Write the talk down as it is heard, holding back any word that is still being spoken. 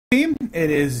It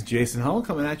is Jason Hull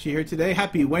coming at you here today.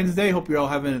 Happy Wednesday. Hope you're all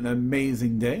having an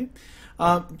amazing day.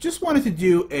 Just wanted to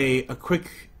do a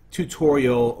quick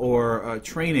tutorial or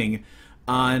training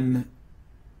on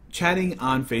chatting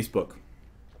on Facebook.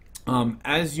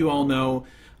 As you all know,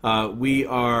 we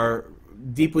are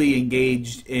deeply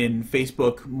engaged in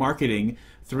Facebook marketing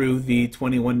through the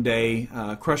 21-day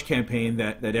Crush campaign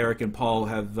that Eric and Paul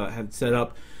have set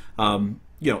up,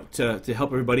 to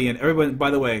help everybody. And everyone, by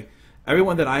the way,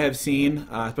 everyone that I have seen,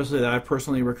 especially that I've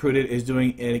personally recruited, is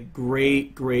doing a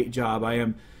great job.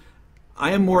 I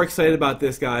am more excited about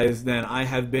this, guys, than I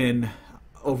have been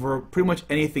over pretty much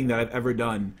anything that I've ever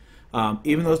done.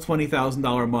 Even those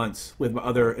 $20,000 months with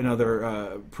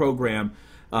another program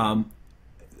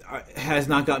has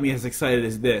not got me as excited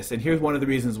as this. And here's one of the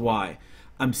reasons why.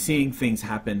 I'm seeing things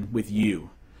happen with you.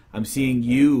 I'm seeing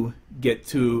you get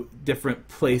to different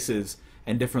places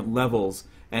and different levels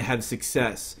and have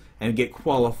success and get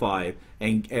qualified,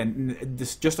 and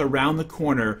this just around the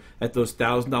corner that those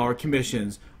 $1,000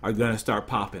 commissions are going to start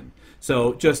popping.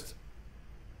 So just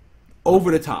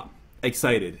over the top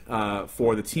excited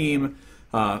for the team.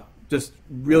 Just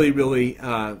really,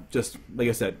 just like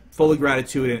I said, full of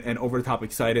gratitude and over the top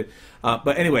excited.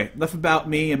 But anyway, enough about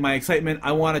me and my excitement.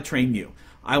 I want to train you.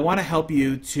 I want to help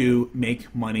you to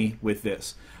make money with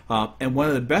this. And one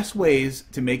of the best ways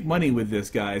to make money with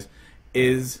this, guys,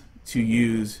 is to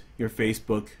use your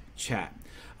Facebook chat.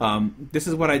 This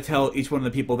is what I tell each one of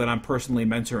the people that I'm personally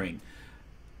mentoring.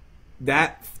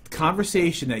 That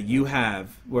conversation that you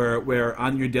have where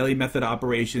on your daily method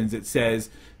operations it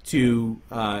says to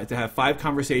have 5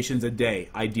 conversations a day,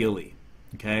 ideally.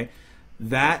 Okay?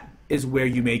 That is where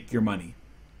you make your money.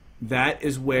 That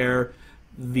is where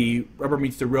the rubber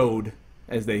meets the road,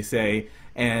 as they say,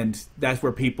 and that's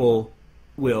where people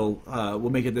will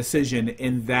make a decision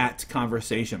in that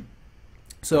conversation.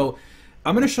 So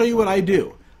I'm going to show you what I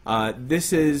do.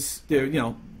 This is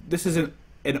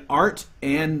an art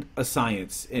and a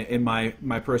science in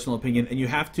my personal opinion, and you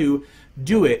have to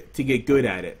do it to get good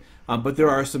at it. But there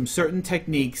are some certain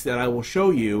techniques that I will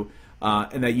show you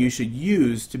and that you should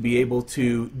use to be able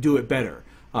to do it better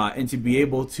and to be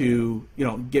able to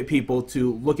get people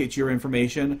to look at your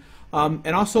information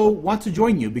and also want to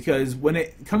join you, because when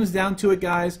it comes down to it,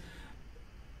 guys,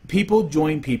 people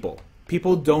join people.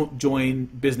 People don't join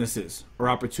businesses or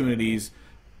opportunities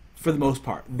for the most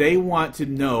part. They want to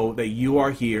know that you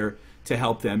are here to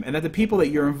help them and that the people that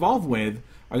you're involved with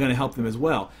are going to help them as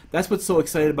well. That's what's so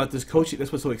excited about this coaching. That's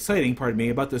what's so exciting, pardon me,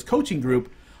 about this coaching group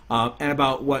and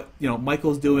about what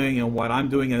Michael's doing and what I'm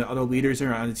doing and other leaders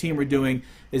here on the team are doing,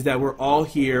 is that we're all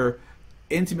here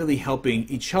intimately helping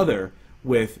each other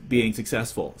with being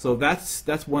successful. So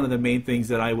that's one of the main things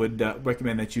that I would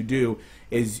recommend that you do,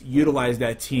 is utilize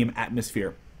that team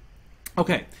atmosphere.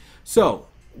 Okay, so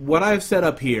what I've set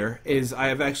up here is I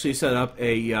have actually set up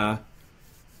a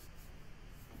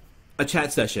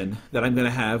chat session that I'm going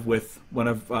to have with one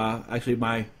of actually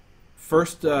my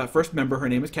first member. Her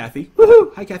name is Kathy.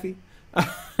 Woohoo! Hi, Kathy.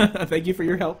 Thank you for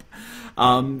your help.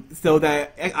 So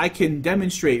that I can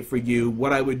demonstrate for you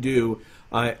what I would do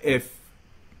if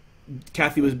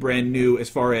Kathy was brand new as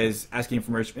far as asking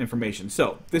for information.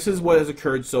 So this is what has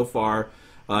occurred so far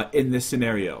in this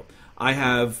scenario. I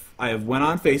have went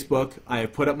on Facebook. I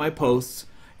have put up my posts,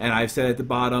 and I've said at the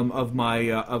bottom of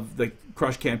my of the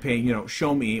Crush campaign,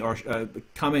 show me, or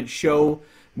comment, show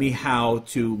me how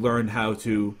to learn how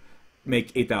to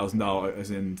make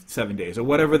 $8,000 in 7 days, or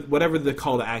whatever the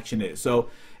call to action is. So,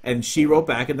 and she wrote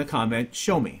back in the comment,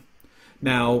 show me.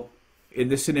 Now, in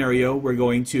this scenario, we're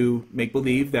going to make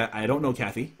believe that I don't know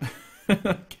Kathy.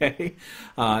 Okay,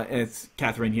 it's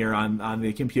Catherine here on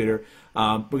the computer.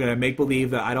 We're going to make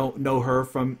believe that I don't know her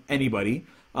from anybody,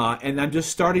 and I'm just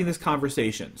starting this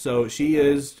conversation. So she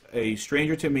is a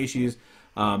stranger to me. She's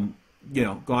gone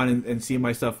and seen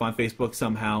my stuff on Facebook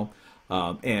somehow,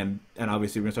 and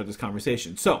obviously we're going to start this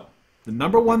conversation. So the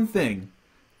number one thing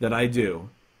that I do,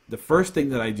 the first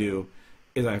thing that I do,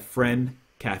 is I friend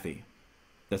Kathy.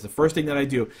 That's the first thing that I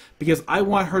do, because I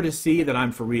want her to see that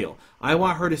I'm for real. I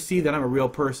want her to see that I'm a real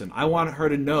person. I want her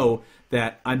to know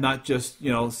that I'm not just,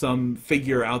 some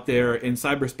figure out there in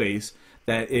cyberspace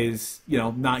that is,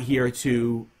 not here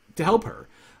to help her.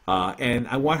 And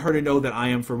I want her to know that I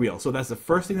am for real. So that's the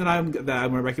first thing that I'm going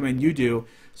to recommend you do.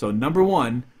 So number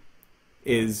one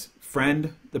is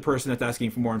friend the person that's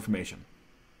asking for more information.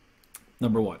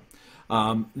 Number one.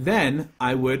 Then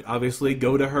I would obviously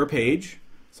go to her page.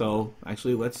 So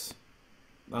actually,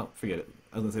 forget it.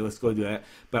 I was gonna say let's go do that.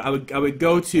 But I would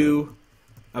go to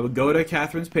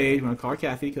Catherine's page. I'm gonna call her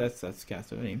Kathy because that's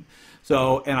Catherine's name.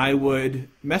 So, and I would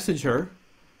message her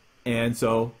And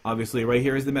so obviously right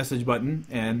here is the message button,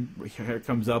 and here it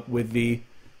comes up with the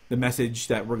message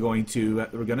that we're going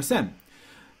to send.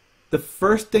 The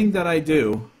first thing that I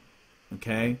do,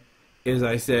 okay, is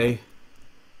I say,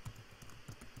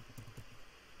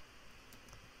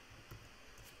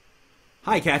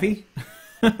 "Hi, Kathy."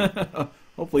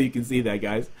 Hopefully you can see that,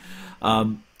 guys.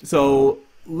 So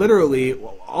literally,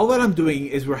 all that I'm doing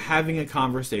is we're having a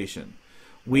conversation.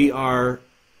 We are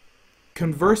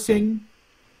conversing,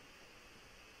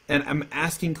 and I'm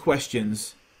asking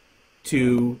questions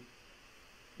to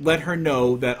let her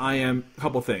know that I am a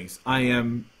couple things. I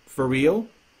am for real,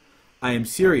 I am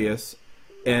serious,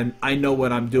 and I know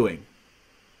what I'm doing.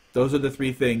 Those are the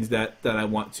three things that I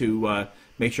want to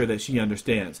make sure that she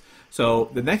understands. So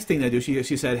the next thing I do,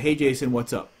 she said, "Hey Jason,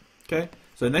 what's up?" Okay.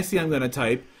 So the next thing I'm going to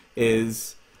type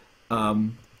is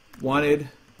wanted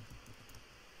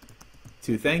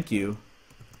to thank you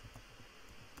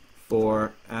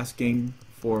for asking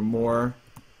for more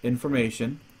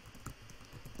information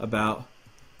about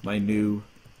my new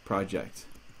project.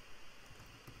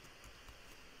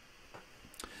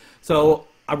 So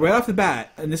right off the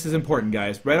bat, and this is important,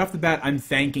 guys, right off the bat, I'm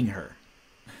thanking her.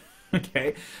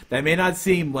 Okay? That may not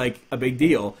seem like a big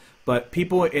deal, but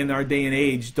people in our day and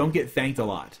age don't get thanked a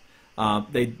lot.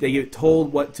 They get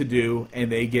told what to do,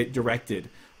 and they get directed.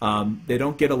 They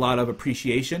don't get a lot of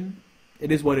appreciation.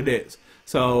 It is what it is.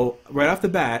 So right off the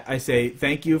bat, I say,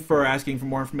 "Thank you for asking for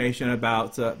more information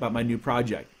about my new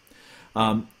project."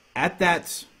 At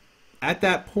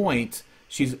that point,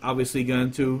 she's obviously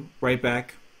going to write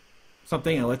back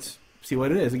something, and let's see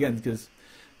what it is again, because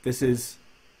this is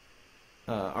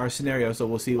our scenario. So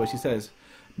we'll see what she says.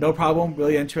 "No problem.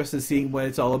 Really interested in seeing what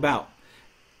it's all about."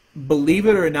 Believe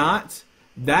it or not,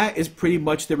 that is pretty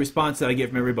much the response that I get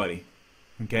from everybody.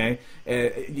 Okay,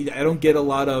 I don't get a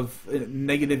lot of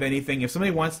negative anything. If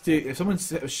someone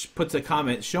puts a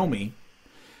comment, "Show me,"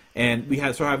 and we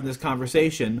start having this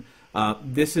conversation,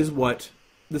 this is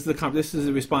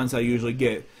the response I usually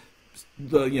get.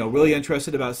 Really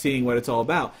interested about seeing what it's all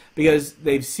about, because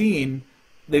they've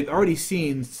already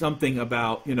seen something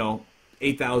about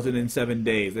 8,007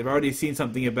 days. They've already seen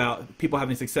something about people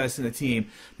having success in the team.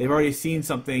 They've already seen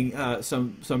something,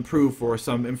 some proof or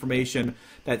some information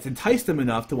that's enticed them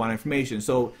enough to want information.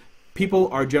 So people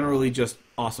are generally just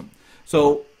awesome.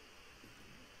 So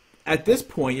at this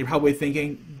point, you're probably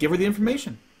thinking, give her the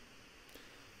information.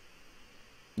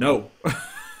 No.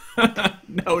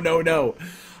 No.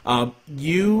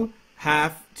 You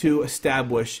have to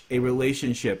establish a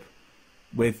relationship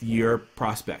with your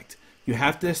prospect. You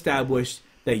have to establish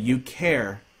that you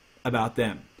care about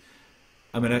them.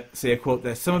 I'm going to say a quote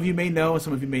that some of you may know and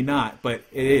some of you may not, but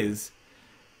it is,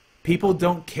 "People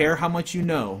don't care how much you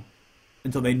know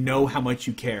until they know how much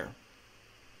you care."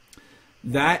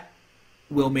 That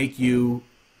will make you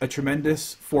a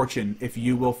tremendous fortune if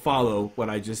you will follow what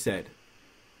I just said.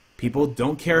 People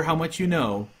don't care how much you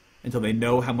know until they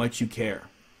know how much you care.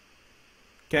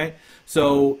 Okay?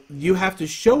 So you have to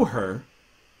show her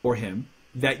or him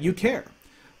that you care.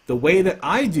 The way that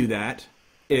I do that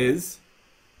is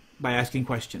by asking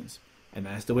questions. And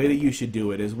that's the way that you should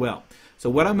do it as well. So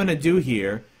what I'm going to do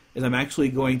here is I'm actually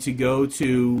going to go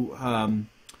to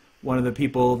one of the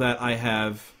people that I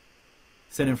have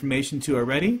sent information to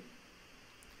already.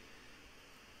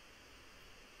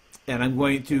 And I'm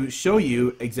going to show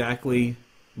you exactly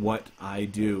what I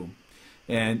do.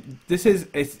 And this is,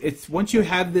 it's once you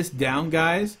have this down,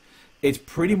 guys, it's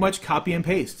pretty much copy and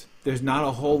paste. There's not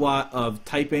a whole lot of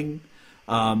typing.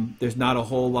 There's not a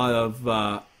whole lot of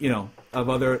of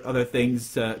other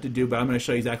things to do. But I'm going to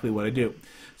show you exactly what I do.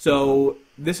 So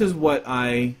this is what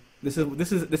this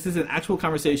is an actual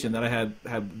conversation that I had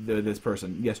with this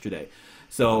person yesterday.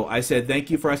 So I said, "Thank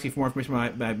you for asking for more information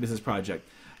about my business project."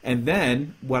 And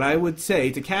then what I would say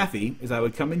to Kathy is I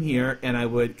would come in here and I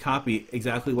would copy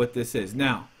exactly what this is.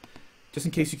 Now, just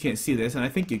in case you can't see this, and I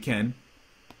think you can,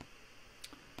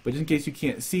 but just in case you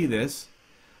can't see this,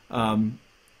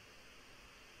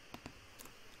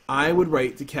 I would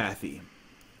write to Kathy.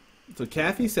 So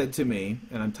Kathy said to me,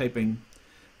 and I'm typing,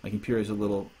 my computer is a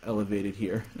little elevated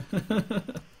here.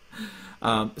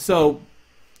 So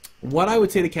what I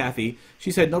would say to Kathy,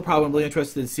 she said, "No problem, I'm really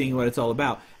interested in seeing what it's all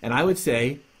about." And I would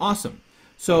say, "Awesome.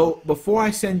 So before I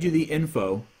send you the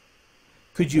info,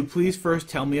 could you please first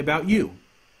tell me about you,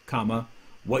 comma,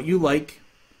 what you like,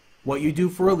 what you do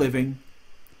for a living,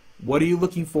 what are you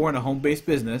looking for in a home-based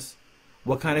business,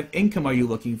 what kind of income are you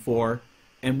looking for,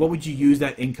 and what would you use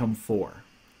that income for?"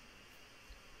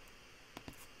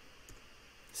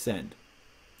 Send.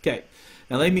 Okay.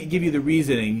 Now let me give you the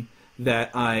reasoning that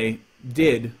I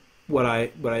did what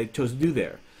I chose to do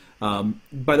there.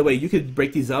 By the way, you could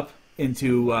break these up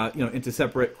into into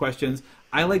separate questions.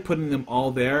 I like putting them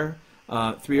all there,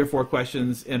 3 or 4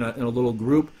 questions in a little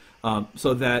group,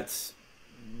 so that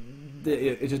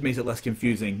it just makes it less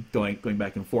confusing going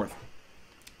back and forth.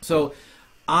 So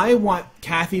I want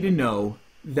Kathy to know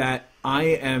that I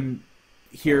am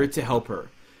here to help her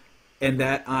and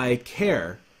that I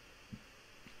care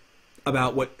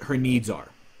about what her needs are.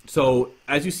 So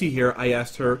as you see here, I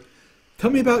asked her, tell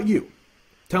me about you.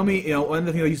 Tell me, one of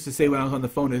the things I used to say when I was on the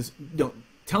phone is,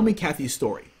 tell me Kathy's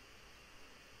story.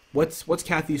 What's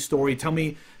Kathy's story? Tell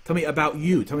me about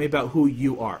you. Tell me about who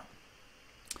you are.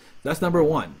 That's number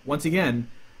one. Once again,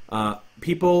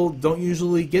 people don't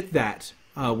usually get that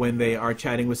when they are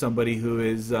chatting with somebody who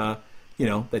is, that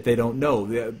they don't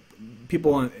know.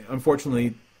 People,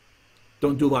 unfortunately,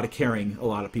 don't do a lot of caring, a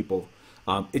lot of people.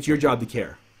 It's your job to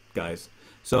care, guys.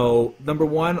 So, number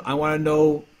one, I want to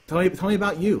know, tell me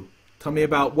about you. Tell me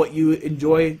about what you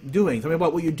enjoy doing. Tell me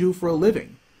about what you do for a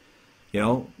living.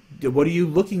 What are you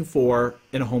looking for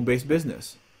in a home-based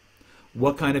business?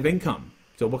 What kind of income?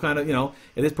 So what kind of,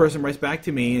 if this person writes back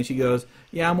to me and she goes,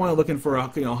 yeah, I'm only looking for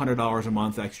 $100 a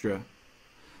month extra,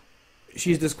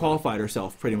 she's disqualified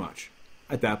herself pretty much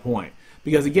at that point.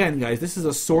 Because again, guys, this is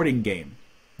a sorting game.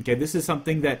 Okay, this is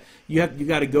something that you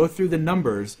got to go through the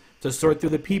numbers to sort through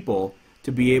the people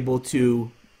to be able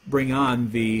to bring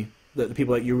on the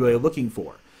people that you're really looking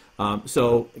for.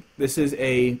 So this is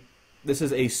a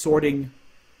sorting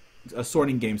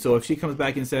game. So if she comes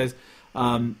back and says,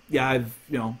 yeah, I've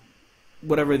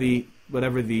whatever the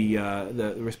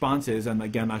response is, and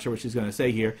again, I'm not sure what she's going to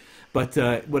say here, but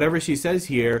whatever she says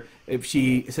here, if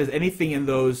she says anything in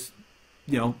those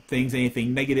things,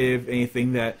 anything negative,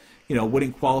 anything that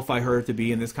wouldn't qualify her to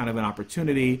be in this kind of an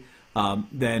opportunity,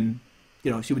 then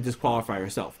she would disqualify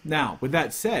herself. Now, with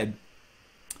that said,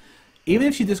 even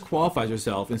if she disqualifies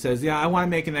herself and says, yeah, I want to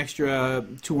make an extra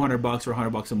 $200 or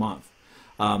 $100 a month,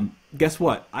 guess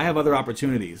what? I have other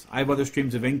opportunities. I have other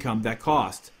streams of income that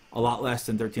cost a lot less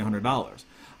than $1,300.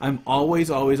 I'm always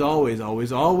going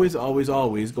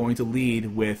to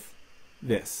lead with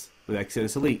this, with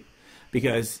Exodus Elite,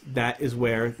 because that is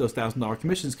where those $1,000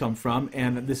 commissions come from,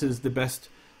 and this is the best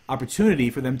opportunity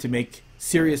for them to make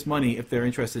serious money if they're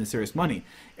interested in serious money.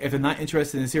 If they're not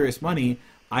interested in serious money,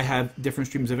 I have different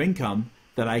streams of income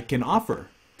that I can offer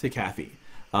to Kathy.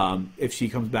 If she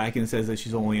comes back and says that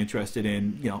she's only interested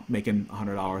in making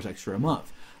 $100 extra a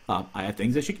month, I have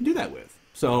things that she can do that with.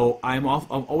 So I'm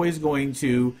always going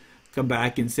to come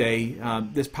back and say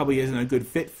this probably isn't a good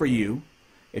fit for you.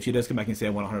 If she does come back and say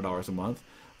I want $100 a month,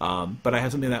 but I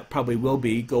have something that probably will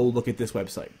be, go look at this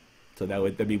website. So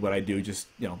that'd be what I do. Just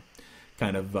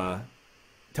kind of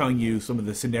telling you some of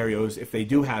the scenarios if they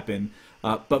do happen.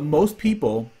 But most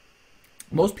people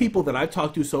that I've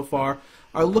talked to so far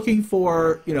are looking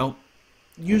for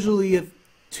usually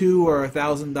 $2,000 or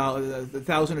 $1,000,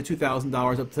 $1,000 or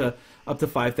 $2,000 up to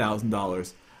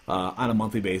 $5,000 on a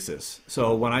monthly basis.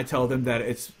 So when I tell them that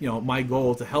it's my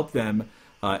goal to help them,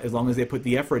 as long as they put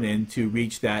the effort in to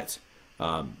reach that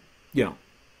 $3,000 to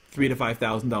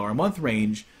 $5,000 a month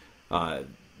range,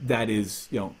 that is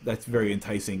that's very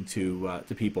enticing to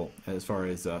people as far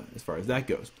as that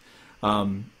goes.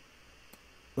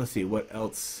 Let's see, what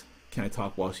else can I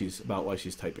talk while she's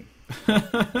typing?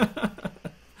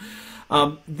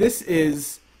 This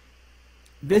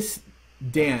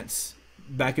dance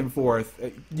back and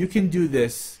forth, you can do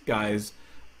this, guys,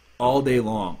 all day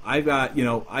long.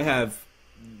 I have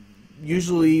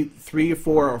usually 3 or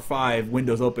 4 or 5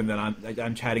 windows open that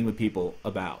I'm chatting with people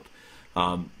about.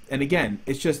 And again,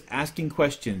 it's just asking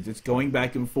questions. It's going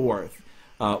back and forth.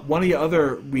 One of the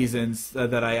other reasons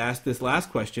that I asked this last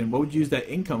question, what would you use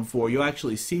that income for? You'll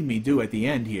actually see me do at the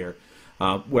end here,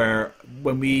 where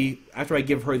after I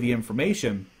give her the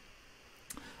information,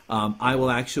 I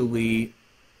will actually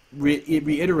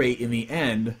reiterate in the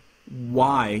end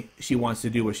why she wants to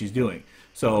do what she's doing.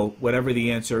 So whatever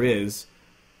the answer is,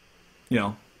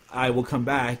 I will come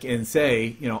back and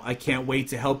say, I can't wait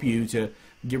to help you to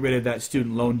get rid of that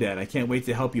student loan debt. I can't wait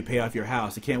to help you pay off your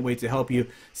house. I can't wait to help you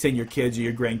send your kids or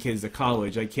your grandkids to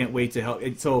college. I can't wait to help.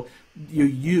 So you're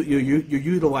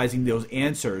utilizing those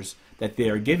answers that they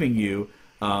are giving you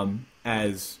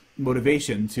as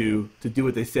motivation to do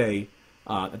what they say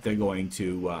that they're going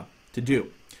to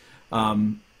do.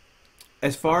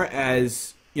 As far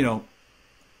as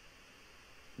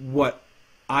what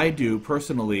I do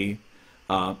personally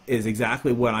is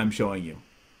exactly what I'm showing you.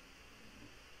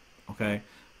 Okay,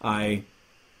 I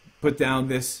put down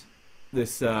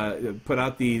put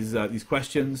out these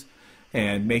questions,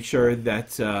 and make sure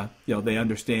that they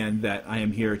understand that I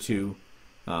am here to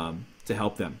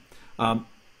help them.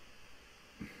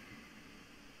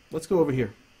 let's go over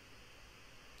here.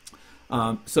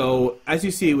 So as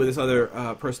you see with this other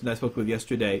person that I spoke with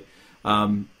yesterday,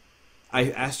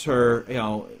 I asked her,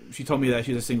 she told me that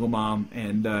she's a single mom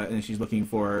and she's looking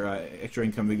for extra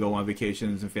income to go on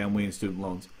vacations and family and student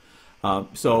loans.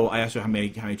 So I asked her how many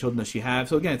children does she have.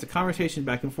 So again, it's a conversation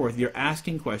back and forth. You're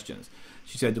asking questions.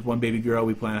 She said, with one baby girl,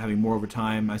 we plan on having more over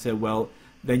time. I said, well,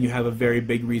 then you have a very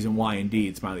big reason why,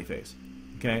 indeed, smiley face.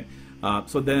 Okay.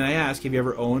 So then I asked, have you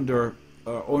ever owned your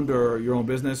own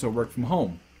business or worked from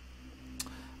home?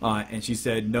 And she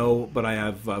said, no, but I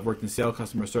have worked in sales,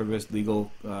 customer service,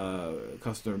 legal,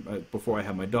 before I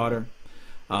had my daughter.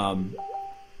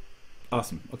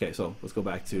 Awesome. Okay, so let's go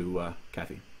back to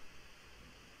Kathy.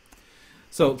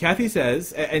 So Kathy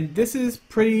says, and this is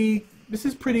pretty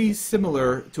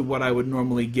similar to what I would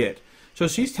normally get. So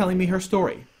she's telling me her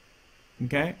story.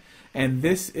 Okay? And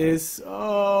this is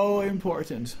so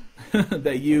important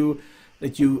that you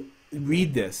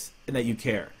read this and that you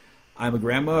care. I'm a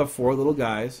grandma of 4 little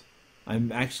guys.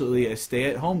 I'm actually a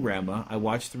stay-at-home grandma. I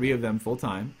watch 3 of them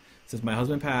full-time. Since my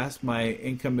husband passed, my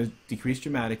income has decreased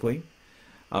dramatically,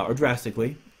 or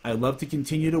drastically. I love to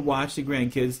continue to watch the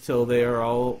grandkids till they are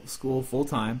all school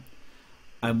full-time.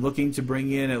 I'm looking to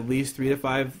bring in at least $3,000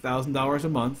 to $5,000 a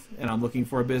month, and I'm looking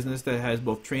for a business that has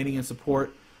both training and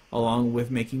support along with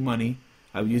making money.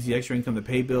 I would use the extra income to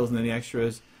pay bills and any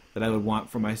extras that I would want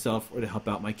for myself or to help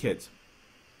out my kids.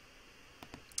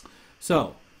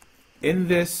 So, in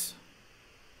this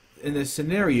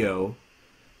scenario,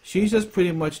 she's just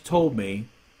pretty much told me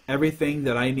everything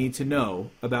that I need to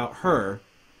know about her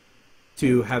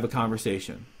to have a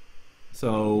conversation.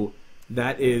 So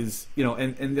that is,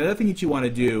 and the other thing that you want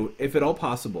to do, if at all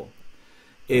possible,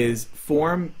 is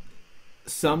form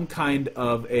some kind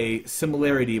of a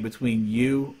similarity between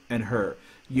you and her.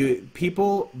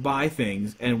 People buy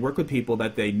things and work with people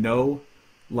that they know,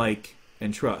 like,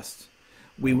 and trust.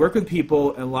 We work with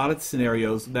people in a lot of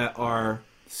scenarios that are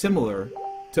similar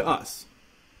to us.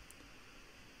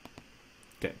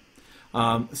 Okay,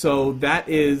 so that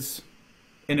is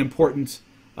an important,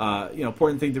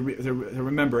 important thing to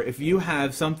remember. If you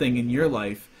have something in your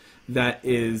life that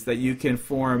you can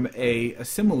form a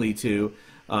simile to,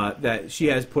 that she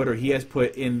has put or he has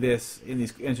put in these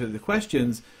answer to the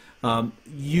questions,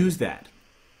 use that.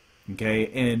 Okay,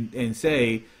 and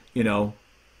say,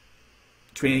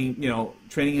 training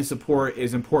and support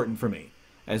is important for me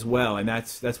as well, and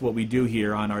that's what we do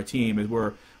here on our team. Is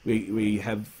we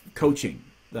have coaching,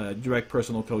 direct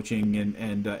personal coaching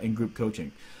and group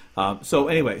coaching. So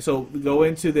anyway, so go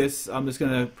into this. I'm just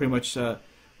going to pretty much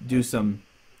do some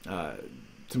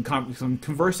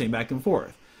conversing back and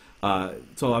forth.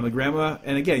 So I'm a grandma,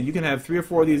 and again, you can have 3 or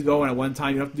 4 of these going at one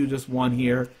time. You don't have to do just one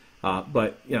here,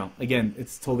 but again,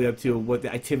 it's totally up to what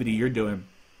the activity you're doing.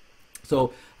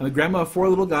 So I'm a grandma of 4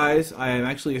 little guys. I am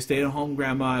actually a stay-at-home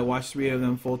grandma. I watch 3 of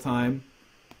them full time.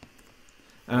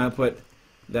 And I put,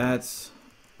 that's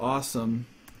awesome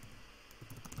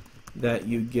that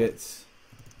you get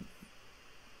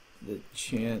the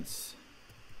chance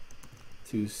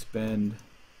to spend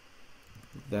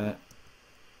that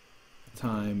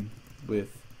time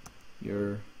with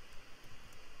your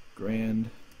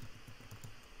grandkids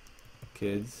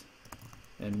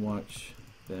and watch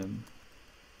them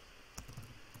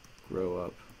grow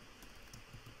up.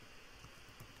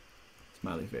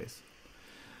 Smiley face.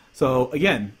 So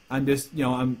again, I'm just,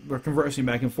 we're conversing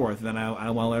back and forth, and then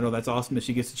I want to let her know that's awesome that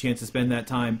she gets a chance to spend that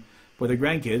time with her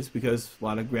grandkids, because a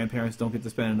lot of grandparents don't get to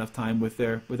spend enough time with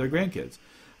their grandkids.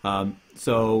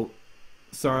 So,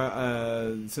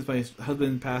 Sarah, since my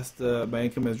husband passed, my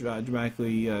income has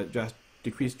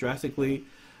decreased drastically.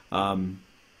 So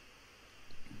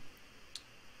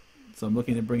I'm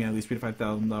looking to bring in at least $3,000 to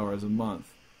 $5,000 a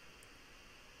month.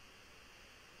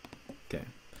 Okay.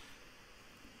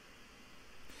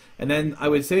 And then I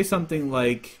would say something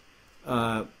like,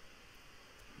 I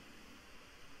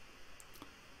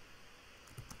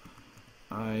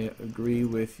agree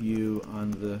with you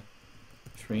on the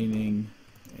training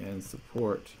and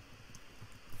support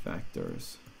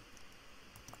factors.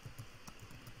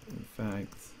 In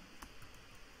fact,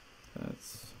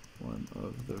 that's one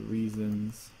of the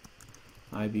reasons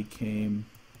I became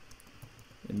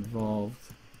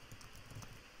involved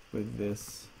with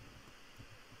this.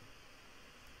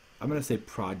 I'm going to say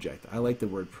project. I like the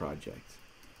word project.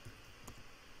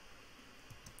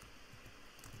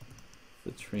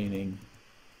 The training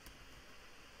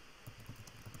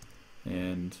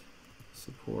and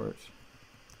support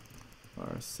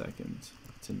are second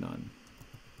to none.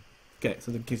 Okay,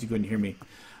 so in case you couldn't hear me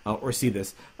or see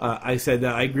this, I said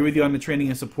that I agree with you on the training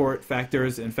and support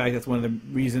factors. In fact, that's one of the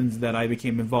reasons that I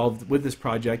became involved with this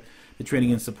project. The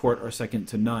training and support are second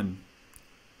to none.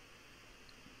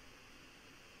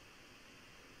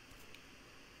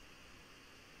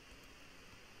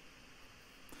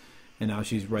 And now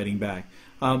she's writing back.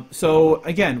 So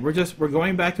again, we're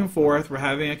going back and forth. We're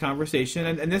having a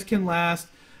conversation, and this can last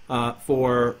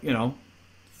for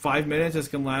 5 minutes. This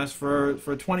can last for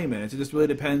 20 minutes. It just really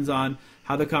depends on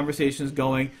how the conversation is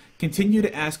going. Continue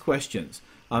to ask questions.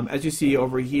 As you see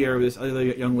over here, this other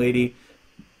young lady,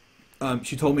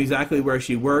 she told me exactly where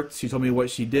she worked. She told me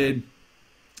what she did.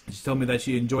 She told me that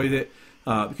she enjoyed it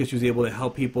because she was able to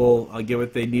help people get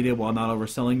what they needed while not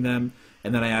overselling them.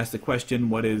 And then I asked the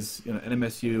question, what is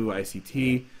NMSU,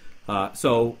 ICT?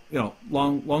 So,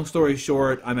 long story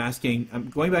short, I'm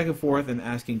going back and forth and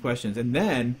asking questions. And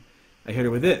then I hit her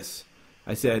with this.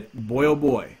 I said, boy, oh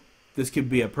boy, this could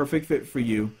be a perfect fit for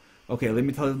you. Okay, let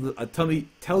me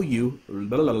tell you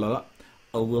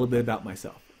a little bit about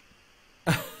myself.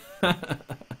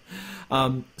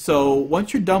 So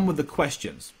once you're done with the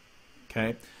questions,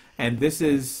 okay, and this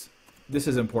is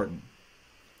important.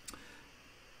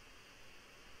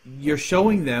 You're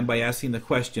showing them by asking the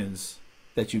questions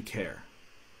that you care,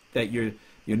 that you're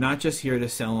not just here to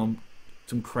sell them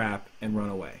some crap and run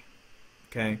away.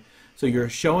 Okay, so you're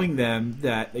showing them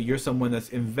that you're someone that's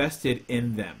invested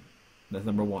in them. That's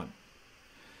number one.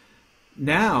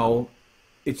 Now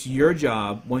it's your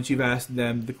job, once you've asked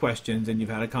them the questions and you've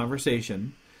had a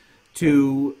conversation,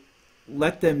 to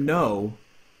let them know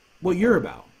what you're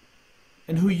about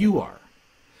and who you are,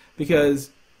 because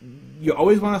you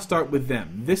always want to start with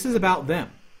them. This is about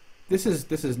them. This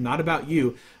is not about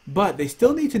you, but they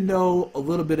still need to know a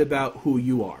little bit about who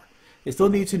you are. They still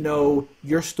need to know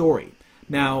your story.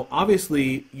 Now,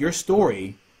 obviously, your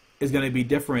story is going to be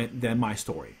different than my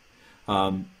story.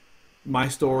 My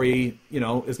story, is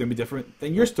going to be different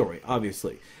than your story,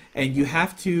 obviously. And you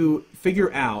have to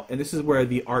figure out, and this is where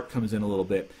the art comes in a little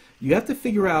bit, you have to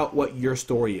figure out what your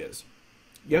story is.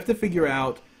 You have to figure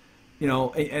out,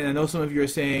 and I know some of you are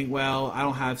saying, well, I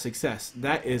don't have success.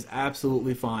 That is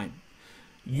absolutely fine.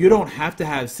 You don't have to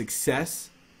have success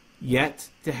yet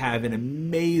to have an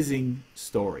amazing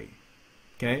story,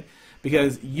 okay?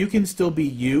 Because you can still be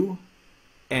you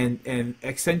and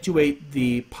accentuate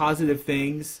the positive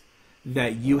things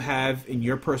that you have in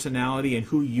your personality and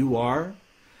who you are,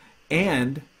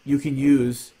 and you can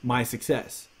use my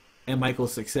success and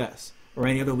Michael's success or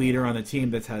any other leader on the team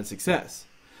that's had success.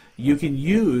 You can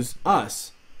use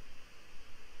us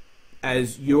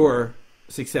as your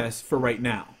success for right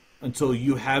now until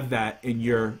you have that in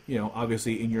your,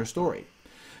 obviously in your story.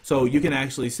 So you can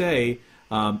actually say,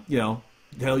 you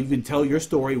can tell your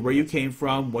story, where you came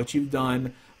from, what you've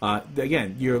done.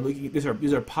 Again, these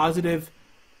are positive,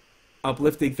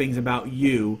 uplifting things about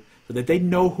you, so that they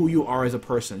know who you are as a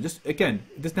person. Just again,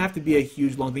 it doesn't have to be a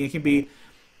huge long thing. It can be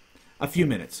a few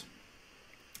minutes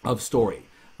of story.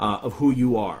 Of who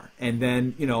you are, and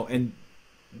then and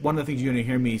one of the things you're going to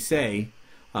hear me say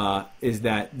is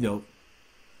that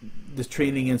this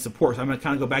training and support. So I'm going to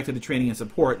kind of go back to the training and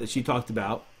support that she talked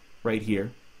about right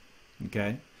here,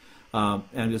 okay? And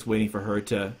I'm just waiting for her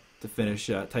to finish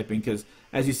typing, because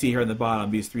as you see here on the bottom,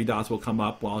 these 3 dots will come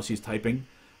up while she's typing,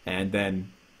 and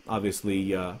then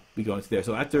obviously we go into there.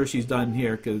 So after she's done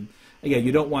here, because again,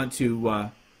 you don't want to.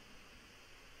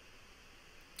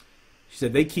 She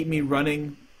said they keep me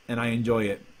running, and I enjoy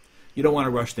it. You don't want to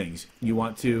rush things. You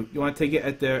want to take it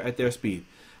at their speed.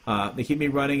 They keep me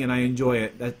running, and I enjoy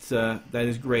it. That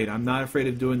is great. I'm not afraid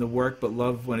of doing the work, but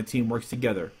love when a team works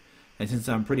together. And since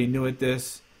I'm pretty new at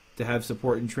this, to have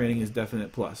support and training is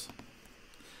definite plus.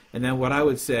 And then what I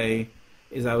would say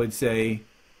is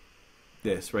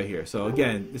this right here. So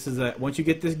again, this is once you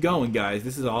get this going, guys,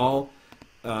 this is all,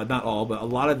 not all, but a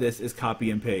lot of this is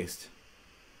copy and paste.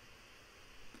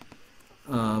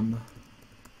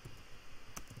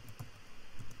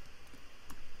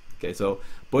 Okay, so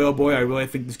boy oh boy, I really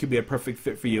think this could be a perfect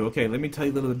fit for you. Okay, let me tell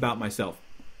you a little bit about myself.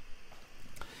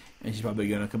 And she's probably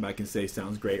going to come back and say,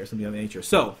 sounds great, or something of that nature.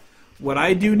 So, what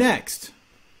I do next,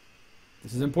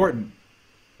 this is important,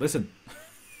 listen,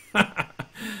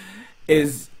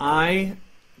 is I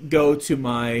go to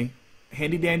my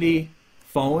handy-dandy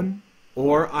phone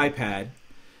or iPad,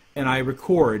 and I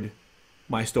record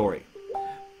my story.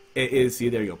 It is, see,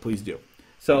 there you go, please do.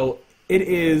 So, it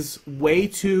is way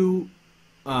too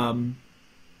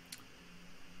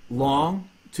long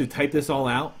to type this all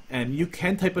out, and you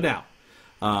can type it out.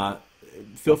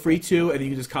 Feel free to, and you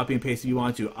can just copy and paste if you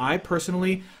want to. I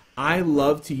personally, I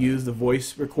love to use the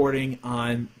voice recording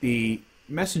on the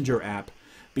Messenger app,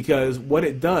 because what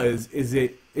it does is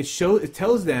it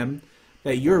tells them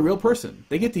that you're a real person.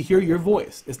 They get to hear your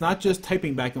voice. It's not just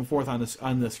typing back and forth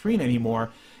on the screen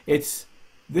anymore. It's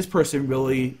this person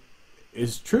really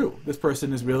is true. This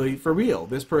person is really for real.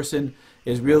 This person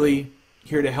is really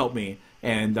here to help me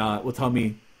and will tell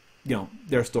me,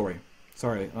 their story.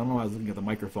 Sorry, I don't know why I was looking at the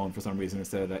microphone for some reason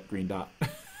instead of that green dot.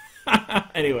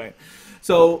 Anyway,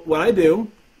 so what I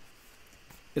do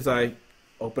is I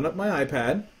open up my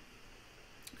iPad,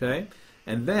 okay,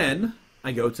 and then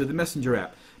I go to the Messenger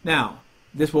app. Now,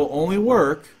 this will only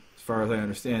work, as far as I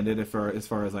understand it, as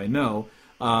far as I know,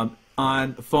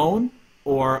 on phone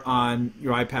or on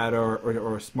your iPad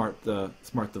or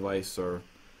smart device or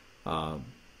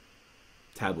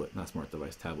tablet, not smart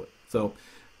device, tablet. So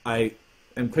I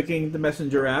am clicking the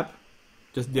Messenger app,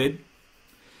 just did,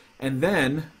 and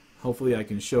then hopefully I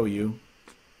can show you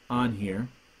on here.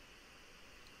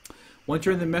 Once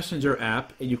you're in the Messenger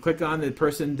app and you click on the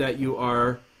person that you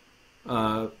are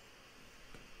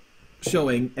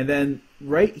showing, and then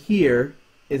right here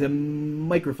is a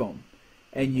microphone,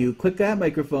 and you click that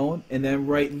microphone, and then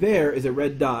right there is a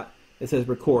red dot that says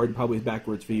record. Probably is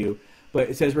backwards for you, but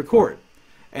it says record.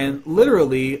 And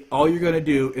literally all you're going to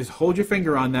do is hold your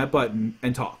finger on that button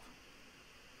and talk.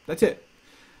 That's it.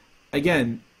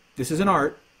 Again, this is an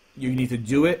art. You need to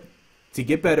do it to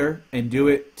get better and do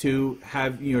it to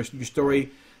have your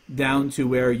story down to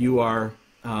where you are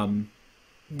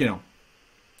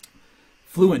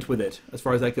fluent with it as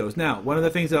far as that goes. Now, one of the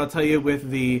things that I'll tell you with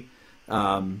the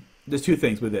there's two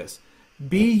things with this.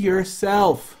 Be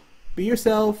yourself. Be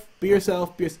yourself. Be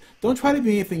yourself. Don't try to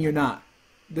be anything you're not.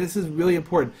 This is really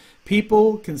important.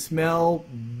 People can smell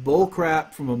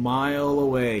bullcrap from a mile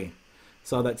away.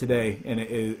 Saw that today, and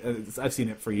I've seen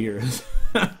it for years.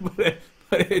 but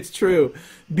it's true.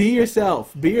 Be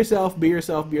yourself. Be yourself. Be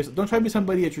yourself. Be yourself. Don't try to be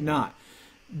somebody that you're not.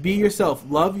 Be yourself.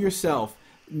 Love yourself.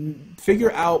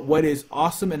 Figure out what is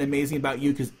awesome and amazing about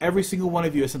you, because every single one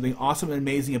of you has something awesome and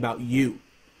amazing about you.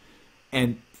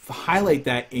 And highlight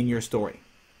that in your story.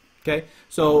 Okay?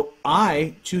 So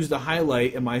I choose to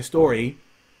highlight in my story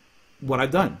what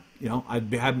I've done. I've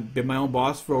been my own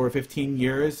boss for over 15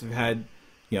 years. I've had,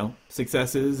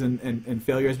 successes and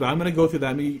failures, but I'm going to go through that.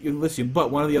 I mean, you listen.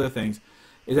 But one of the other things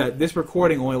is that this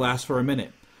recording only lasts for a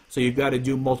minute. So you've got to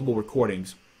do multiple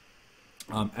recordings.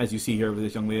 As you see here with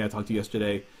this young lady I talked to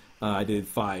yesterday, I did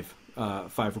five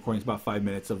recordings, about 5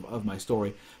 minutes of my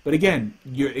story. But again,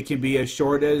 it can be as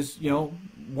short as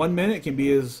 1 minute. It can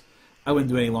be as, I wouldn't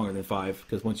do any longer than 5,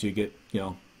 because once you get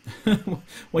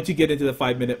once you get into the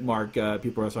 5 minute mark,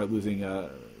 people are start losing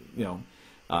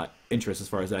interest as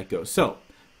far as that goes. So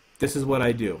this is what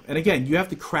I do. And again, you have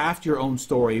to craft your own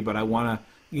story, but I want to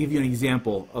give you an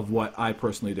example of what I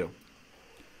personally do.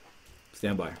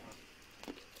 Stand by.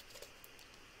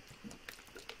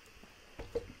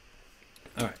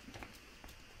 All right.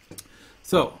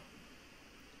 So,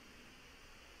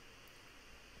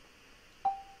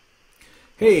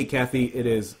 hey, Kathy, it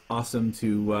is awesome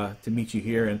to meet you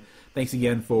here, and thanks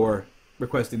again for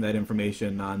requesting that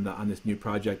information on this new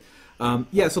project. So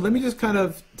let me just kind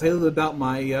of tell you a little about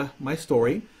my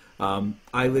story.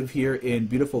 I live here in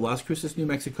beautiful Las Cruces, New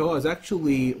Mexico. I was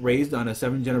actually raised on a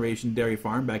 7th-generation dairy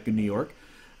farm back in New York,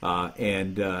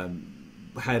 and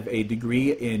have a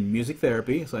degree in music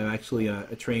therapy. So I'm actually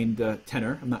a trained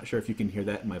tenor. I'm not sure if you can hear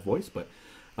that in my voice, but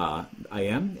I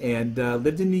am. And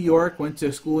lived in New York, went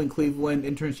to school in Cleveland,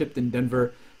 internship in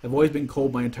Denver. I've always been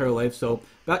cold my entire life. So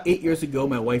about 8 years ago,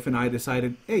 my wife and I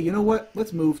decided, hey, you know what?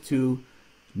 Let's move to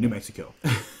New Mexico.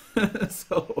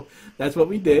 So that's what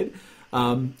we did.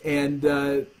 I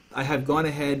have gone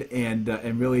ahead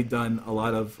and really done a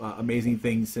lot of amazing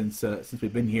things since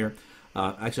we've been here.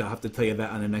 Actually, I'll have to tell you that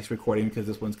on the next recording, because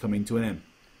this one's coming to an end.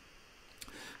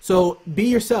 So be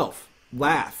yourself.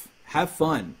 Laugh. Have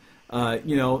fun.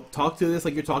 Talk to this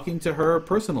like you're talking to her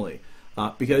personally,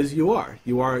 because you are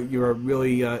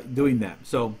really doing that.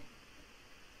 So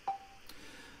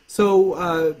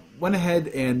went ahead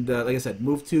and like I said,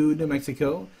 moved to New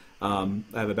Mexico. I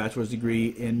have a bachelor's degree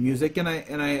in music, and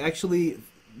I actually,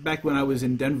 back when I was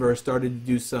in Denver, started to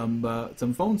do some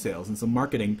phone sales and some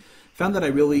marketing. Found that I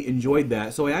really enjoyed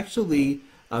that. So I actually,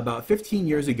 about 15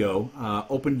 years ago,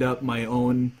 opened up my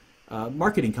own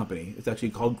marketing company. It's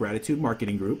actually called Gratitude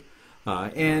Marketing Group.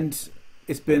 And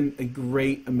it's been a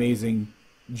great, amazing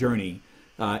journey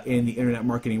in the internet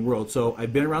marketing world. So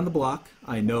I've been around the block.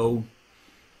 I know,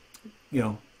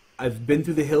 I've been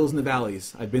through the hills and the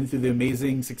valleys. I've been through the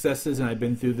amazing successes, and I've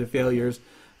been through the failures,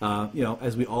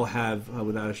 as we all have,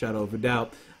 without a shadow of a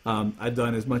doubt. I've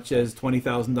done as much as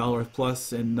 $20,000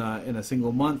 plus in a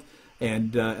single month,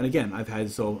 and again, I've had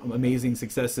so amazing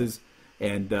successes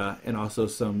and also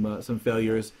some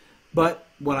failures. But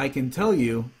what I can tell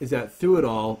you is that through it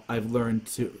all, I've learned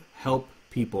to help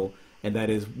people, and that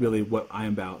is really what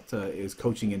I'm about, is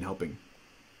coaching and helping.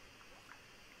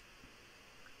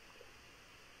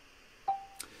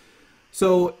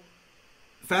 So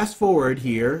fast forward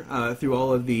here through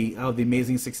all of the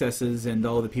amazing successes and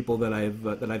all the people that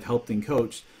I've helped and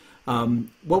coached.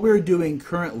 What we're doing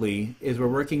currently is we're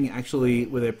working actually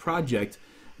with a project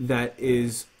that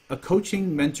is a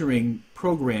coaching mentoring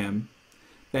program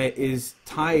that is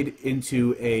tied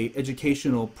into a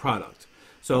educational product.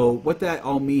 So what that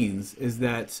all means is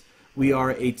that we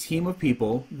are a team of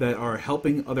people that are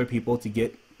helping other people to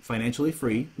get financially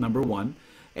free, number one,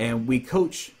 and we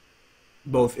coach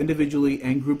both individually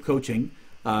and group coaching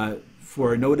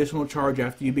for no additional charge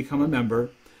after you become a member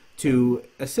to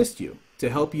assist you, to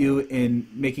help you in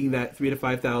making that $3,000 to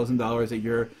 $5,000 that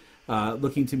you're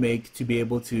looking to make to be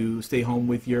able to stay home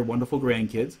with your wonderful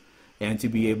grandkids and to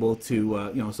be able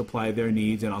to supply their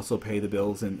needs and also pay the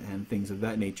bills and things of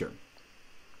that nature.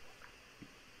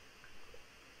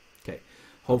 Okay,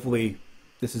 hopefully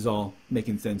this is all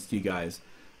making sense to you guys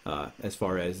as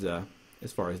far as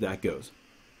that goes.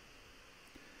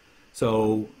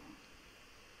 So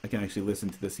I can actually listen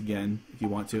to this again if you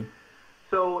want to.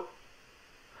 So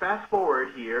fast forward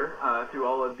here through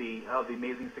all of the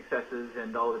amazing successes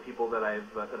and all the people that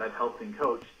I've helped and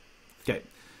coached. Okay.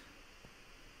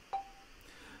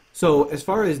 So as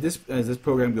far as this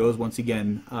program goes, once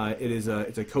again,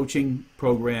 it's a coaching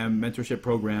program, mentorship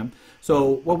program.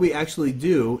 So what we actually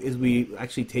do is we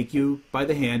actually take you by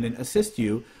the hand and assist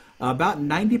you. About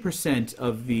 90%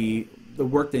 of the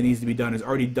work that needs to be done is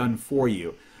already done for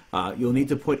you. You'll need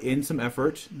to put in some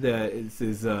effort that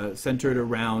is centered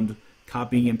around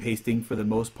copying and pasting for the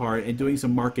most part, and doing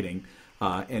some marketing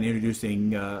and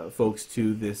introducing folks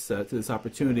to this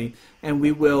opportunity. And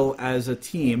we will, as a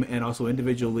team and also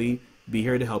individually, be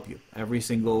here to help you every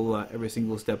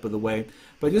single step of the way.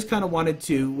 But I just kind of wanted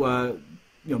to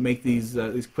make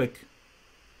these quick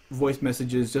voice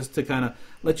messages just to kind of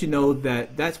let you know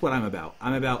that that's what I'm about.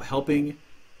 I'm about helping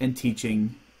and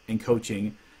teaching and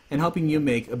coaching and helping you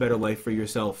make a better life for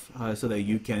yourself so that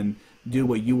you can do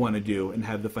what you want to do and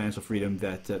have the financial freedom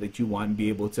that you want and be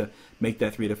able to make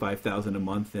that $3,000 to $5,000 a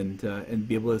month and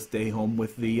be able to stay home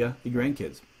with the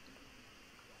grandkids.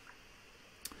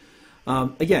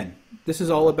 Again, this is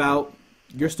all about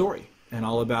your story and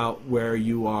all about where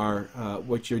you are,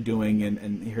 what you're doing,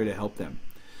 and here to help them.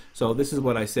 So this is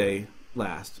what I say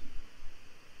last.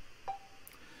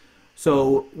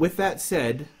 So with that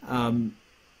said,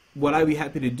 what I'd be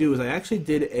happy to do is I actually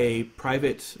did a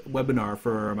private webinar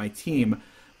for my team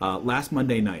last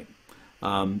Monday night.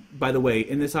 By the way,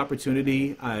 in this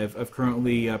opportunity, I've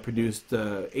currently produced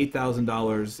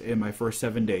 $8,000 in my first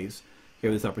 7 days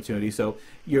here with this opportunity. So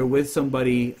you're with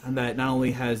somebody that not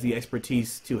only has the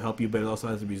expertise to help you, but it also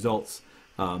has the results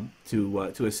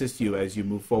to assist you as you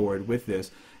move forward with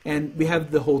this. And we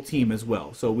have the whole team as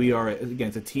well. So we are, again,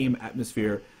 it's a team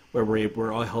atmosphere where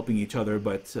we're all helping each other,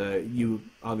 but you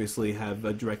obviously have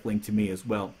a direct link to me as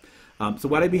well. So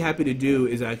what I'd be happy to do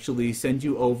is actually send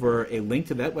you over a link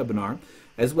to that webinar,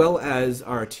 as well as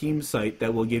our team site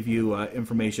that will give you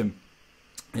information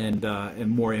and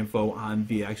more info on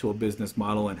the actual business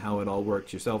model and how it all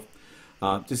works yourself.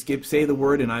 Just say the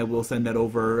word, and I will send that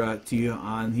over to you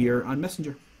here on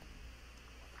Messenger.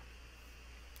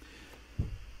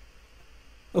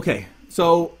 Okay,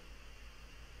 so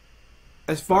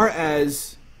as far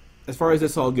as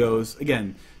this all goes,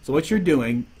 again, so what you're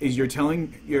doing is you're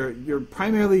telling your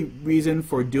primarily reason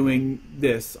for doing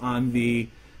this on the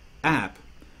app,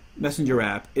 Messenger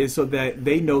app, is so that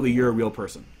they know that you're a real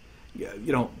person.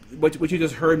 You know, what you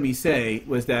just heard me say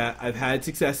was that I've had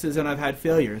successes and I've had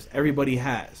failures. Everybody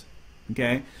has.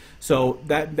 Okay, so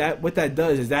that what that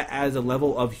does is that adds a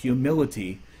level of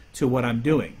humility to what I'm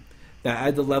doing. That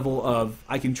adds a level of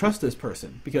I can trust this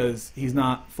person because he's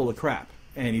not full of crap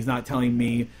and he's not telling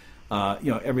me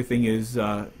everything is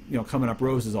coming up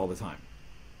roses all the time.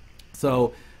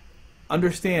 So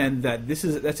understand that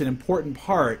that's an important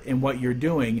part in what you're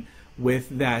doing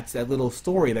with that little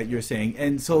story that you're saying.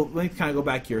 And so let me kind of go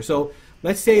back here. So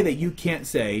let's say that you can't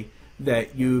say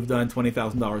that you've done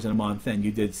 $20,000 in a month and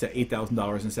you did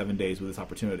 $8,000 in 7 days with this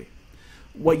opportunity.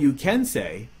 What you can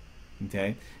say,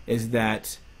 okay, is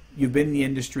that you've been in the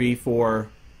industry for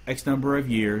X number of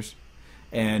years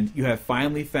and you have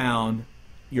finally found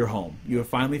your home. You have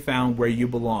finally found where you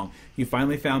belong. You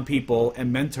finally found people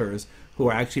and mentors who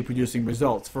are actually producing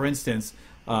results. For instance,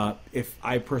 if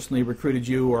I personally recruited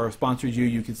you or sponsored you,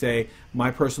 you could say,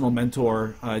 my personal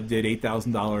mentor did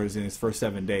 $8,000 in his first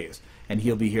 7 days, and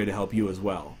he'll be here to help you as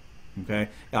well. Okay,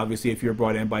 obviously, if you're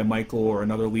brought in by Michael or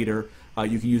another leader,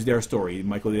 you can use their story.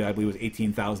 Michael, I believe, was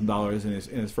 $18,000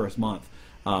 in his first month.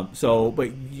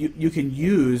 But you can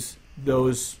use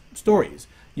those stories.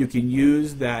 You can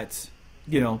use that.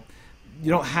 You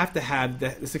don't have to have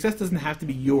that. The success doesn't have to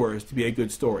be yours to be a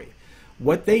good story.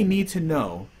 What they need to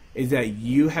know is that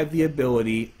you have the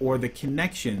ability or the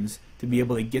connections to be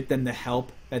able to get them the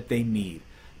help that they need.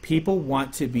 People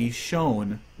want to be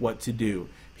shown what to do.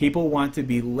 People want to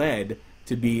be led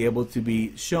to be able to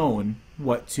be shown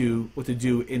what to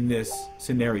do in this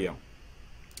scenario.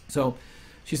 So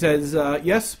she says,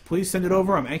 yes, please send it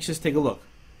over. I'm anxious to take a look.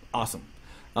 Awesome.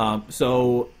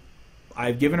 So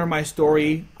I've given her my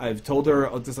story. I've told her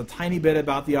just a tiny bit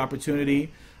about the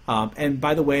opportunity. And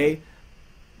by the way,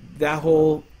 that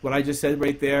whole, what I just said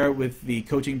right there with the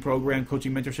coaching program,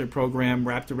 coaching mentorship program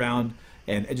wrapped around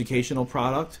an educational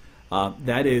product,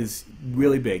 that is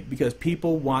really big because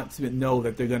people want to know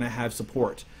that they're going to have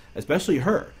support, especially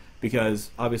her, because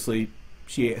obviously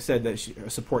she said that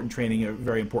support and training are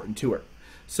very important to her.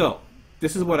 So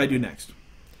this is what I do next.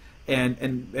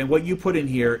 And what you put in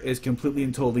here is completely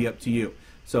and totally up to you.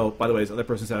 So, by the way, this other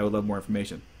person said I would love more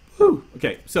information. Whew.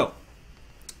 Okay, so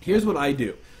here's what I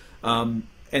do.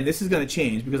 And this is going to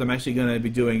change because I'm actually going to be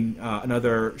doing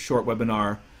another short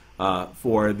webinar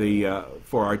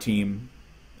for our team,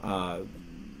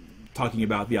 talking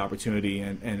about the opportunity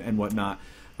and whatnot.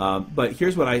 But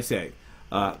here's what I say.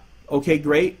 Okay,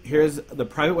 great. Here's the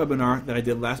private webinar that I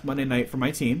did last Monday night for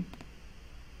my team.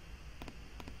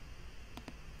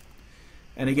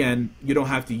 And again, you don't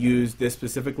have to use this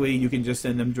specifically. You can just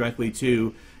send them directly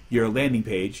to your landing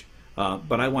page.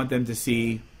 But I want them to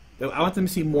see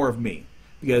more of me,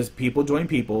 because people join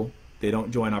people, they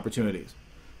don't join opportunities.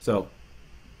 So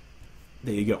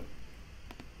there you go.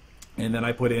 And then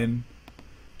I put in,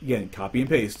 again, copy and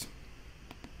paste.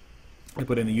 I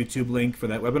put in the YouTube link for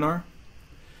that webinar.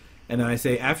 And then I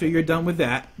say, after you're done with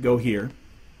that, go here.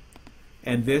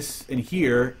 And this in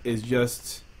here is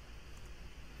just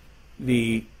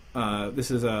this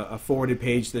is a forwarded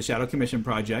page to the Shadow Commission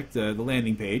Project, the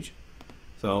landing page.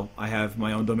 So I have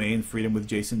my own domain,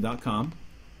 freedomwithjason.com.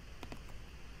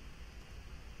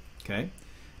 Okay,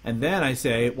 and then I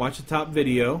say, watch the top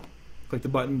video. Click the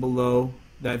button below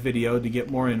that video to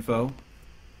get more info.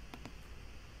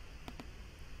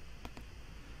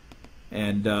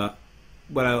 And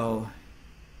what I'll,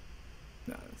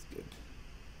 no, that's good.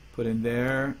 Put in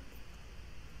there.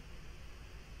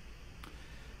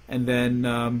 And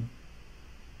then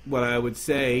what I would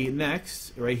say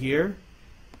next, right here,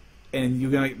 and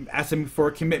you're going to ask them for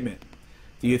a commitment.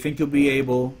 Do you think you'll be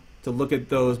able to look at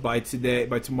those by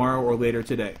tomorrow or later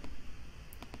today?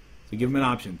 So give them an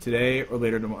option, today or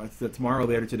later tomorrow or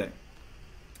later today.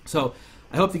 So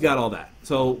I hope you got all that.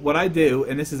 So what I do,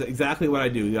 and this is exactly what I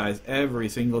do, guys, every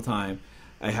single time.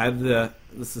 I have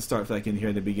let's just start so I can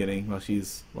hear the beginning while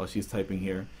she's typing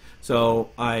here. So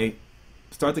I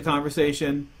start the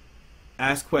conversation,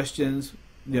 ask questions,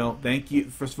 thank you.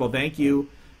 First of all, thank you.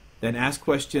 Then ask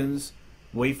questions,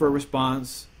 wait for a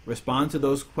response, respond to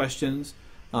those questions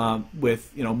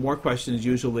with more questions.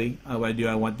 Usually, what I do,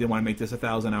 didn't want to make this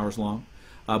 1,000 hours long,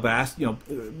 but ask,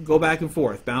 go back and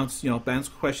forth, bounce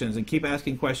questions, and keep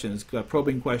asking questions,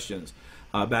 probing questions,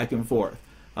 back and forth,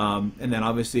 and then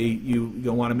obviously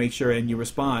you'll want to make sure and you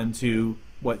respond to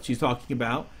what she's talking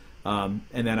about, and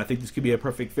then I think this could be a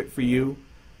perfect fit for you.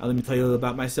 Let me tell you a little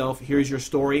about myself. Here's your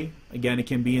story. Again, it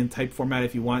can be in type format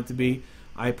if you want it to be.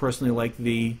 I personally like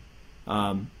the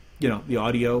the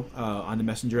audio on the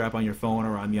Messenger app on your phone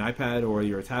or on the iPad or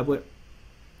your tablet.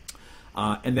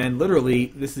 And then literally,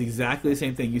 this is exactly the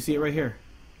same thing. You see it right here.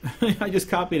 I just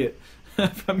copied it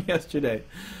from yesterday.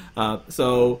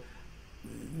 So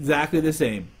exactly the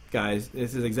same, guys.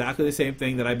 This is exactly the same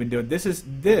thing that I've been doing.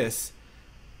 This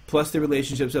plus the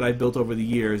relationships that I've built over the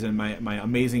years and my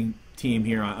amazing team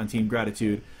here on Team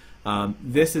Gratitude.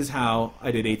 This is how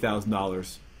I did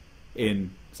 $8,000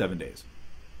 in 7 days.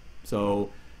 So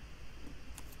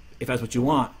if that's what you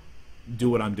want, do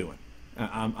what I'm doing.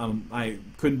 I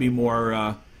couldn't be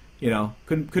more,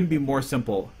 couldn't be more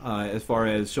simple as far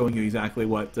as showing you exactly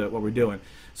what we're doing.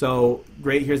 So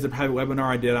great. Here's the private webinar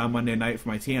I did on Monday night for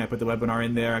my team. I put the webinar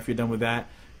in there. If you're done with that,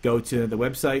 go to the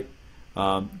website,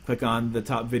 click on the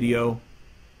top video,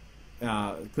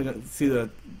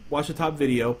 watch the top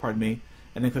video, pardon me,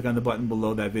 and then click on the button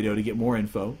below that video to get more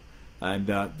info. And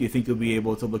do you think you'll be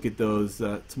able to look at those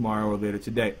tomorrow or later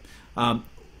today?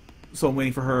 So I'm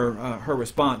waiting for her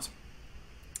response.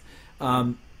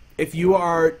 If you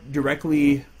are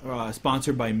directly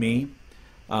sponsored by me,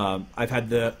 I've had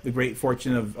the great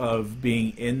fortune of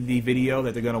being in the video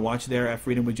that they're going to watch there at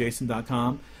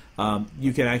freedomwithjason.com.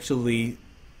 you can actually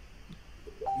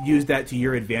use that to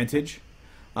your advantage,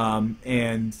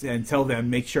 and tell them,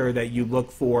 make sure that you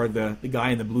look for the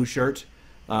guy in the blue shirt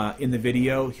in the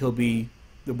video. He'll be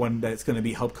the one that's going to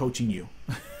be help coaching you.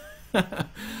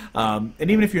 And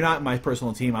even if you're not in my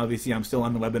personal team, obviously I'm still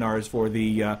on the webinars for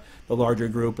the larger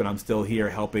group, and I'm still here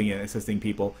helping and assisting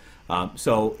people.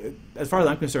 So as far as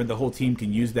I'm concerned, the whole team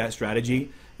can use that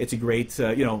strategy. It's a great,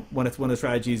 one of the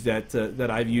strategies that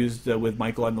I've used with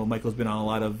Michael. I know Michael's been on a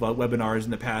lot of webinars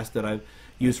in the past that I've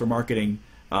used for marketing.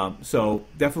 So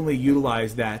definitely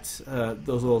utilize that,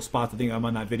 those little spots. I think I'm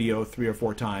on that video 3 or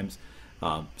 4 times.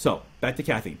 So back to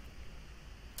Kathy.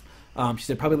 She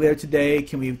said, probably later today.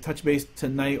 Can we touch base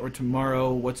tonight or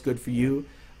tomorrow? What's good for you?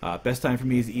 Best time for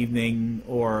me is evening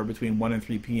or between 1 and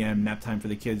 3 p.m. Nap time for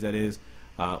the kids, that is.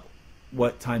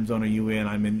 What time zone are you in?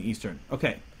 I'm in Eastern.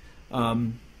 Okay.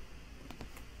 So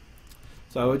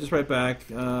I would just write back,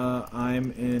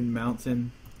 I'm in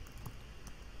Mountain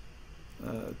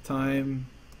time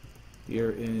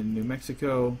here in New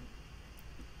Mexico.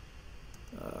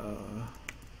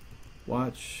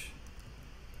 Watch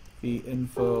the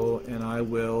info, and I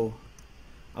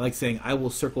like saying I will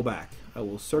circle back. I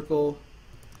will circle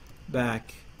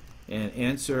back and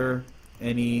answer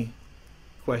any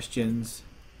questions.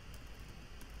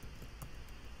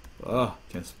 Oh,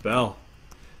 can't spell.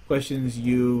 Questions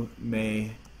you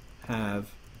may have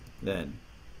then.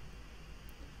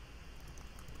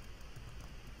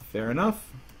 Fair enough.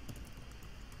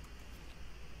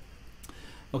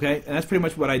 Okay, and that's pretty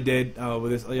much what I did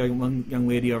with this young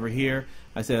lady over here.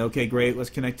 I said, okay, great, let's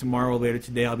connect tomorrow, later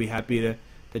today. I'll be happy to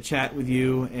chat with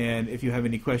you, and if you have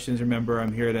any questions, remember,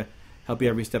 I'm here to help you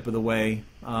every step of the way,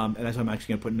 and that's what I'm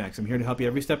actually going to put next. I'm here to help you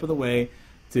every step of the way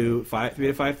to 3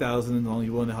 to 5,000, as long as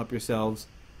you're willing to help yourselves.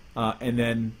 And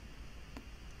then,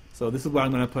 so this is what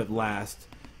I'm going to put last.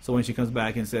 So when she comes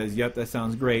back and says, yep, that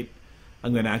sounds great,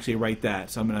 I'm going to actually write that.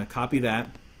 So I'm going to copy that.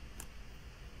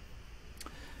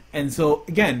 And so,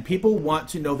 again, people want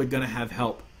to know they're going to have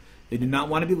help. They do not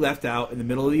want to be left out in the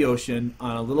middle of the ocean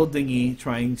on a little dinghy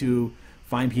trying to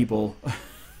find people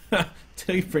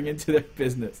to bring into their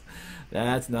business.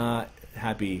 That's not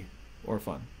happy or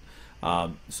fun.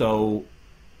 So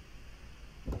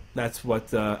that's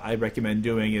what I recommend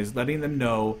doing, is letting them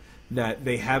know that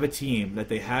they have a team, that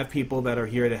they have people that are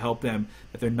here to help them,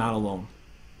 that they're not alone.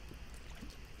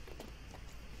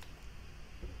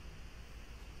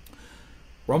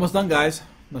 We're almost done, guys. I'm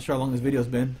not sure how long this video's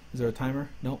been. Is there a timer?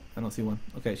 Nope, I don't see one.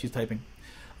 Okay, she's typing.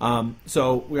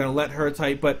 So we're going to let her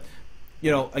type. But,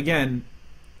 again,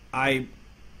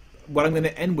 what I'm going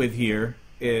to end with here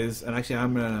is, and actually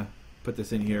I'm going to put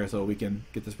this in here so we can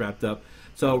get this wrapped up.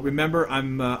 So remember,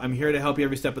 I'm here to help you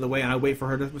every step of the way, and I wait for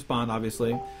her to respond,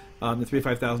 obviously. The $3,000 to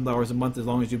 $5,000 a month, as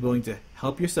long as you're willing to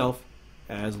help yourself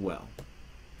as well.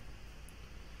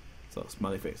 So,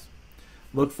 smiley face.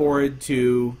 Look forward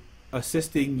to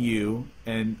assisting you,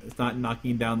 and it's not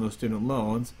knocking down those student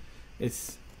loans,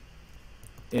 it's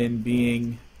in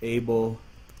being able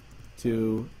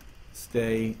to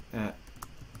stay at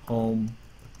home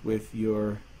with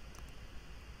your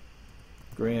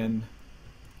grandkids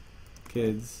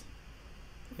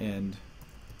and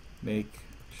make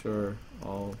sure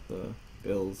all the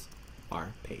bills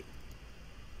are paid.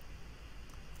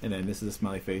 And then this is a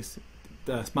smiley face.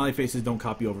 The smiley faces don't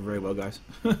copy over very well, guys.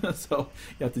 So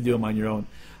you have to do them on your own.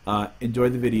 Enjoy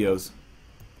the videos.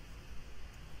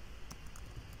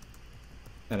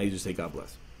 And I just say God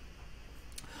bless.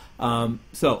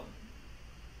 So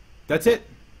that's it.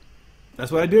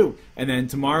 That's what I do. And then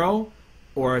tomorrow,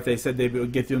 or if they said they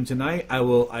would get through them tonight,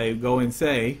 I go and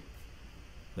say,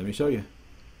 let me show you.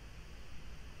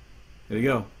 There you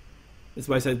go. This is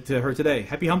what I said to her today.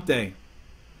 Happy Hump Day.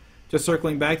 Just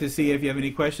circling back to see if you have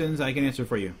any questions I can answer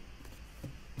for you.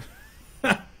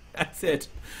 That's it.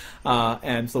 And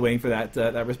I'm still waiting for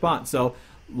that response. So,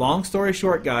 long story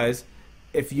short, guys,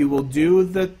 if you will do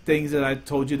the things that I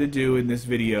told you to do in this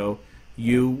video,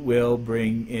 you will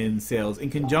bring in sales in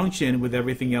conjunction with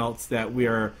everything else that we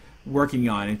are working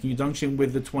on. In conjunction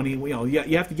with the 20,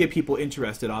 you have to get people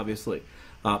interested, obviously.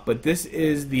 But this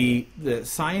is the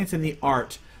science and the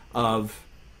art of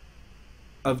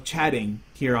chatting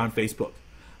here on Facebook.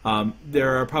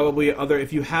 There are probably other,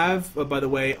 if you have, by the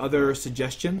way, other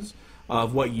suggestions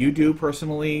of what you do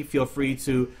personally, feel free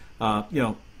to,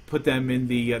 put them in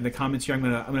the comments here. I'm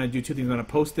gonna do two things. I'm gonna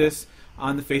post this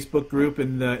on the Facebook group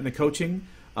in the coaching,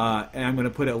 and I'm gonna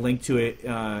put a link to it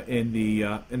in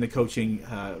the coaching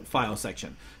file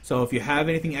section. So if you have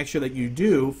anything extra that you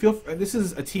do, this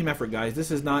is a team effort, guys.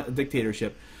 This is not a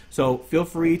dictatorship. So feel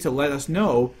free to let us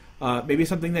know maybe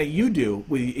something that you do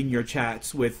in your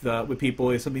chats with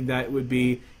people is something that would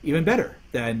be even better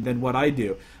than what I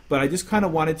do. But I just kind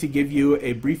of wanted to give you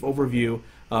a brief overview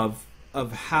of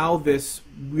how this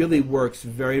really works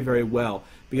very, very well,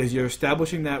 because you're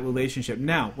establishing that relationship.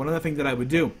 Now, one other thing that I would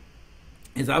do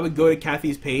is I would go to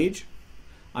Kathy's page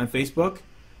on Facebook,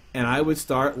 and I would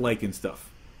start liking stuff.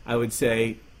 I would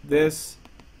say this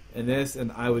and this,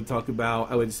 and I would talk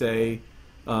about, I would say,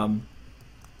 okay,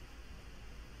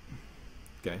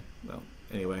 well,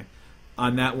 anyway,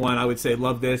 on that one, I would say,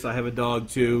 love this, I have a dog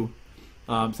too,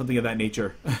 something of that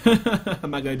nature.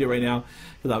 I'm not going to do it right now,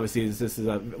 because obviously this is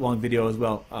a long video as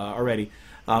well already.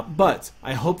 But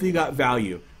I hope that you got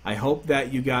value. I hope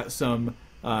that you got some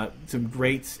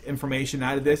great information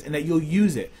out of this, and that you'll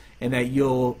use it, and that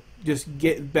you'll just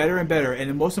get better and better. And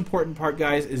the most important part,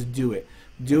 guys, is do it.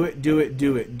 Do it, do it,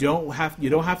 do it. You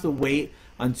don't have to wait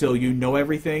until you know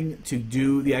everything to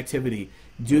do the activity.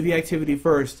 Do the activity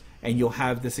first, and you'll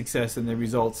have the success and the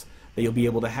results that you'll be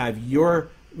able to have your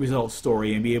results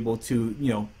story and be able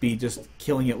to, be just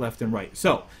killing it left and right.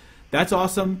 So that's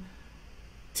awesome.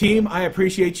 Team, I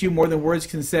appreciate you more than words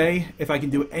can say. If I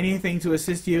can do anything to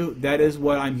assist you, that is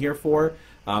what I'm here for.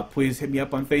 Please hit me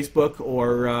up on Facebook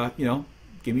or,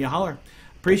 give me a holler.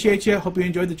 Appreciate you. Hope you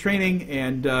enjoyed the training,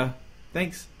 and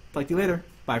thanks. Talk to you later.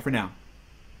 Bye for now.